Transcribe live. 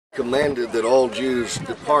commanded that all Jews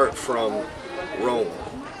depart from Rome.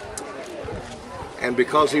 And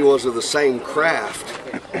because he was of the same craft,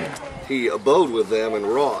 he abode with them and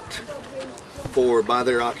wrought, for by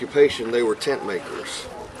their occupation they were tent makers.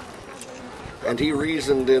 And he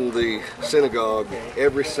reasoned in the synagogue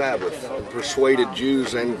every Sabbath and persuaded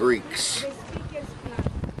Jews and Greeks.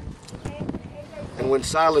 And when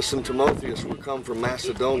Silas and Timotheus were come from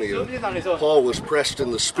Macedonia, Paul was pressed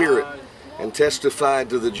in the Spirit and testified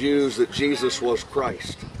to the Jews that Jesus was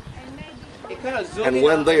Christ. And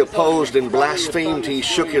when they opposed and blasphemed, he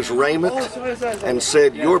shook his raiment and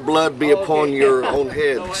said, "Your blood be upon your own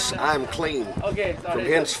heads. I am clean. From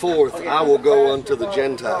henceforth I will go unto the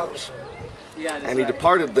Gentiles." And he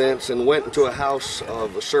departed thence and went into a house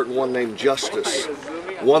of a certain one named Justus,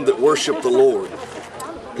 one that worshipped the Lord,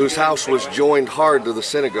 whose house was joined hard to the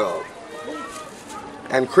synagogue.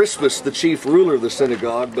 And Crispus, the chief ruler of the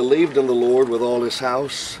synagogue, believed in the Lord with all his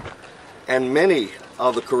house, and many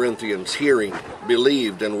of the Corinthians, hearing,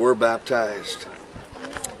 believed and were baptized.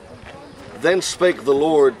 Then spake the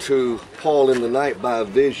Lord to Paul in the night by a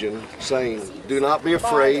vision, saying, "Do not be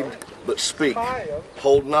afraid, but speak.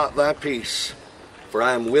 Hold not thy peace, for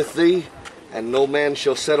I am with thee, and no man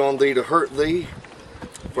shall set on thee to hurt thee,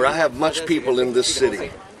 for I have much people in this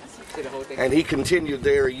city." And he continued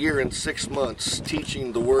there 1 year and 6 months,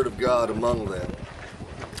 teaching the word of God among them.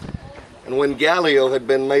 And when Gallio had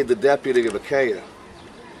been made the deputy of Achaia,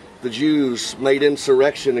 the Jews made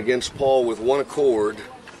insurrection against Paul with one accord,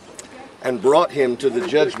 and brought him to the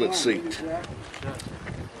judgment seat.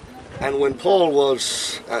 And when Paul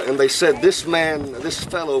was, and they said, this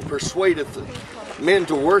fellow persuadeth men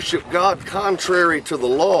to worship God contrary to the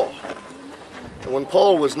law. And when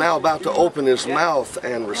Paul was now about to open his mouth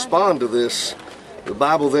and respond to this, the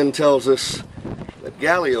Bible then tells us that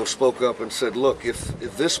Gallio spoke up and said, "Look,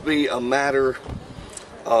 if this be a matter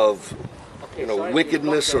of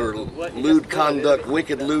wickedness or lewd conduct,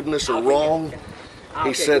 wicked lewdness or wrong,"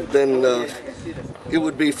 he said, "then it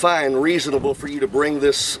would be fine, reasonable for you to bring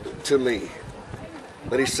this to me."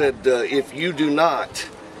 But he said, if you do not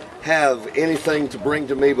have anything to bring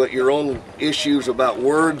to me but your own issues about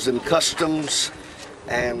words and customs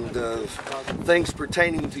and things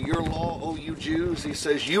pertaining to your law, O you Jews, he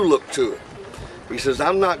says, you look to it. He says,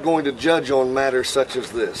 I'm not going to judge on matters such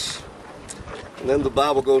as this. And then the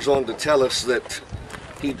Bible goes on to tell us that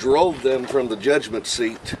he drove them from the judgment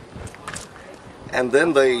seat. And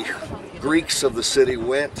then the Greeks of the city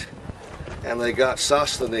went and they got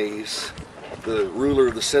Sosthenes, the ruler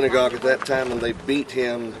of the synagogue at that time, and they beat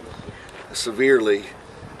him severely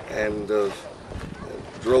and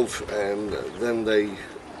then they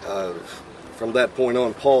from that point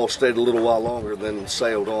on, Paul stayed a little while longer, then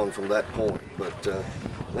sailed on from that point. But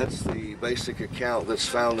that's the basic account that's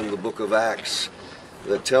found in the book of Acts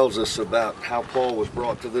that tells us about how Paul was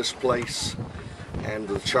brought to this place and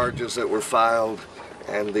the charges that were filed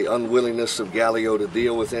and the unwillingness of Gallio to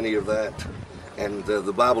deal with any of that. And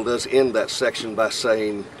the Bible does end that section by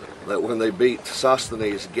saying that when they beat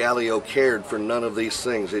Sosthenes, Gallio cared for none of these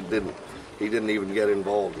things. He didn't even get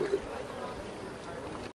involved with it.